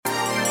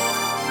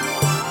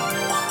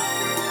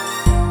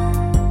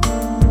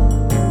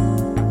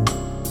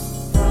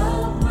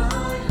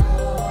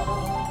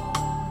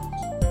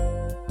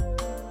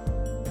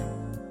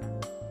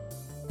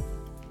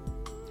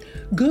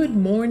Good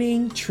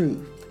morning,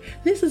 truth.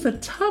 This is a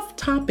tough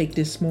topic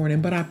this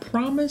morning, but I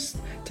promise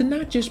to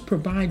not just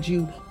provide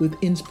you with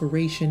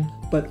inspiration,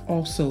 but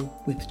also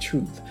with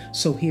truth.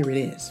 So here it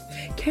is.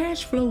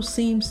 Cash flow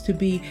seems to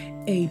be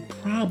a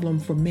problem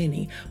for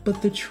many,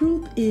 but the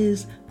truth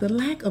is the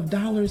lack of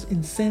dollars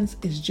and cents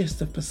is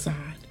just a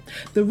facade.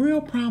 The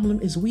real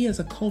problem is we as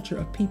a culture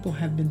of people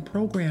have been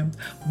programmed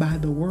by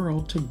the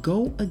world to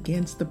go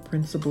against the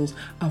principles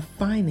of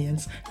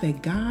finance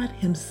that God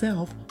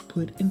Himself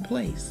put in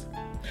place.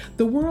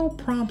 The world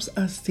prompts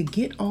us to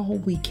get all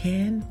we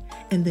can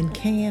and then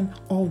can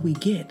all we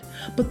get.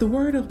 But the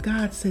word of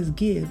God says,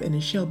 give and it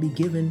shall be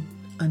given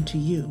unto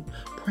you,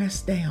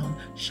 pressed down,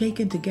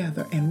 shaken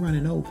together and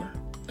running over.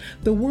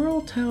 The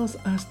world tells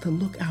us to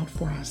look out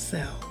for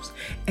ourselves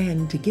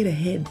and to get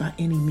ahead by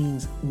any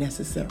means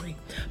necessary.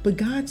 But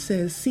God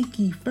says, seek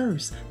ye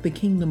first the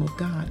kingdom of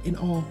God and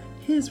all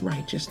His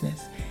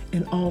righteousness,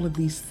 and all of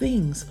these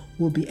things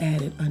will be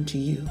added unto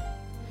you.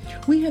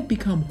 We have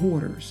become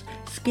hoarders,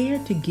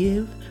 scared to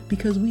give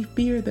because we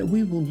fear that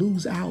we will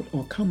lose out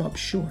or come up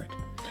short.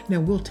 Now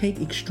we'll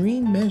take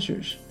extreme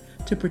measures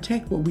to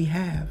protect what we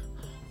have,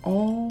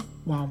 all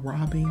while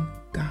robbing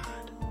God.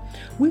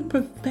 We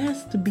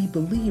profess to be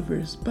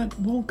believers, but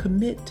won't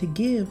commit to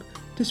give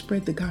to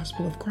spread the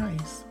gospel of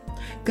Christ.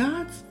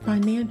 God's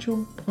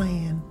financial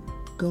plan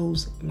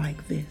goes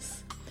like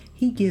this.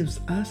 He gives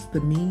us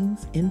the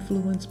means,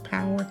 influence,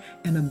 power,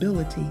 and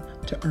ability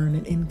to earn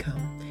an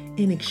income.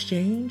 In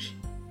exchange,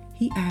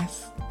 He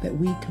asks that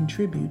we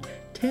contribute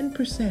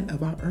 10%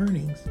 of our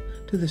earnings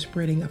to the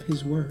spreading of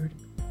His word,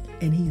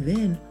 and He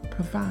then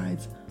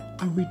provides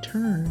a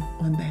return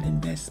on that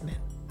investment.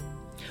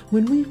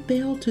 When we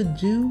fail to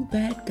do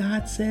that,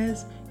 God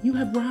says, you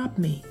have robbed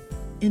me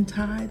in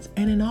tithes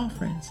and in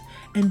offerings,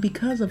 and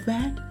because of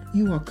that,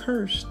 you are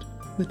cursed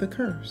with a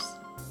curse.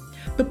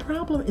 The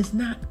problem is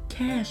not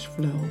cash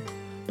flow,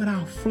 but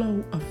our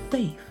flow of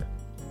faith.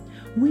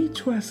 We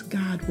trust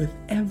God with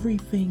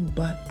everything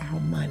but our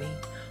money,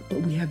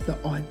 but we have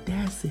the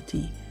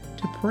audacity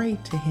to pray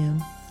to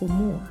Him for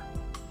more.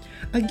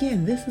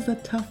 Again, this is a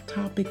tough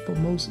topic for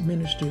most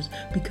ministers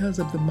because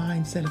of the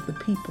mindset of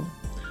the people,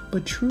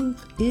 but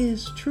truth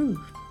is truth.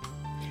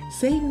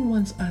 Satan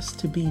wants us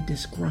to be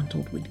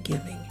disgruntled with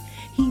giving.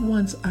 He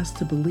wants us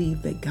to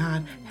believe that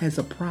God has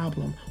a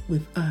problem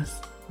with us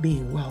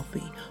being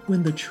wealthy,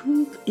 when the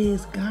truth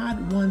is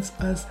God wants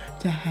us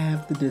to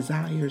have the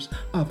desires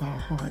of our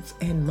hearts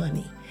and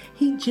money.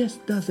 He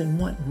just doesn't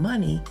want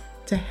money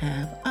to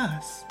have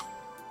us.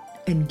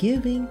 And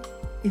giving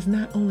is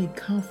not only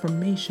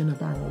confirmation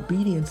of our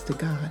obedience to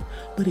God,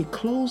 but it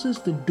closes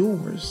the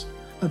doors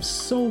of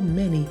so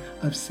many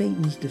of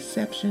Satan's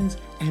deceptions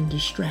and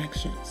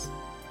distractions.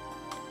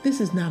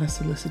 This is not a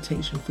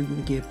solicitation for you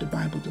to give to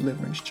Bible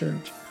Deliverance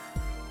Church,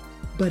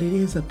 but it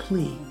is a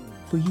plea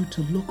for you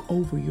to look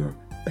over your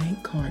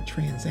bank card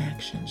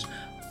transactions,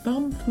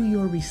 thumb through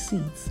your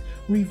receipts,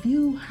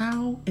 review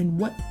how and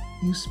what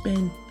you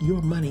spend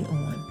your money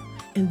on,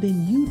 and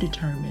then you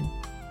determine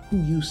who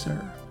you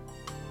serve.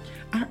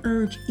 I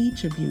urge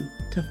each of you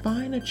to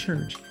find a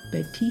church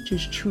that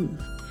teaches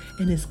truth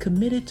and is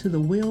committed to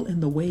the will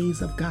and the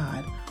ways of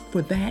God,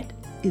 for that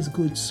is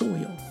good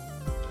soil.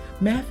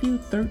 Matthew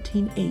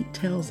 13:8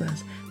 tells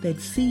us that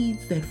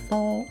seeds that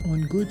fall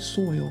on good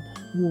soil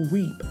will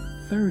reap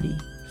 30,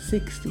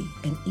 60,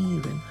 and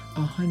even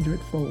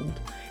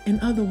 100-fold. In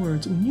other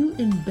words, when you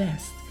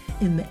invest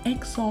in the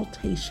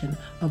exaltation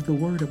of the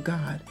Word of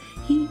God,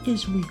 He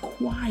is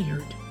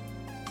required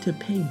to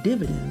pay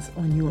dividends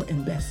on your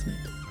investment.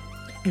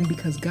 And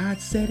because God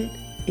said it,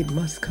 it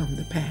must come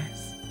to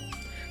pass.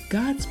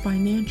 God's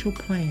financial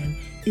plan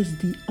is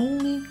the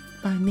only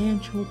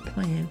financial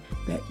plan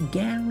that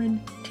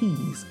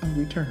guarantees a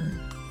return.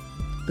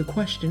 The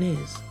question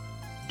is,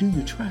 do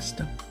you trust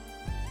Him?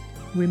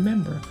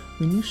 Remember,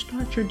 when you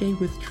start your day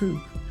with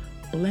truth,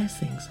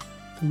 blessings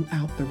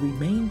throughout the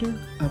remainder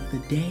of the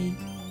day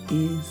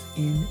is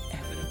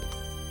inevitable.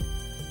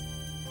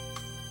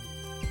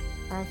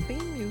 Our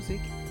theme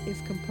music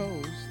is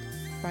composed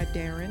by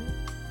Darren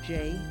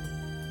J.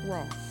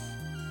 Ross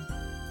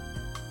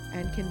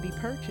and can be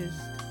purchased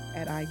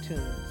at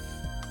iTunes.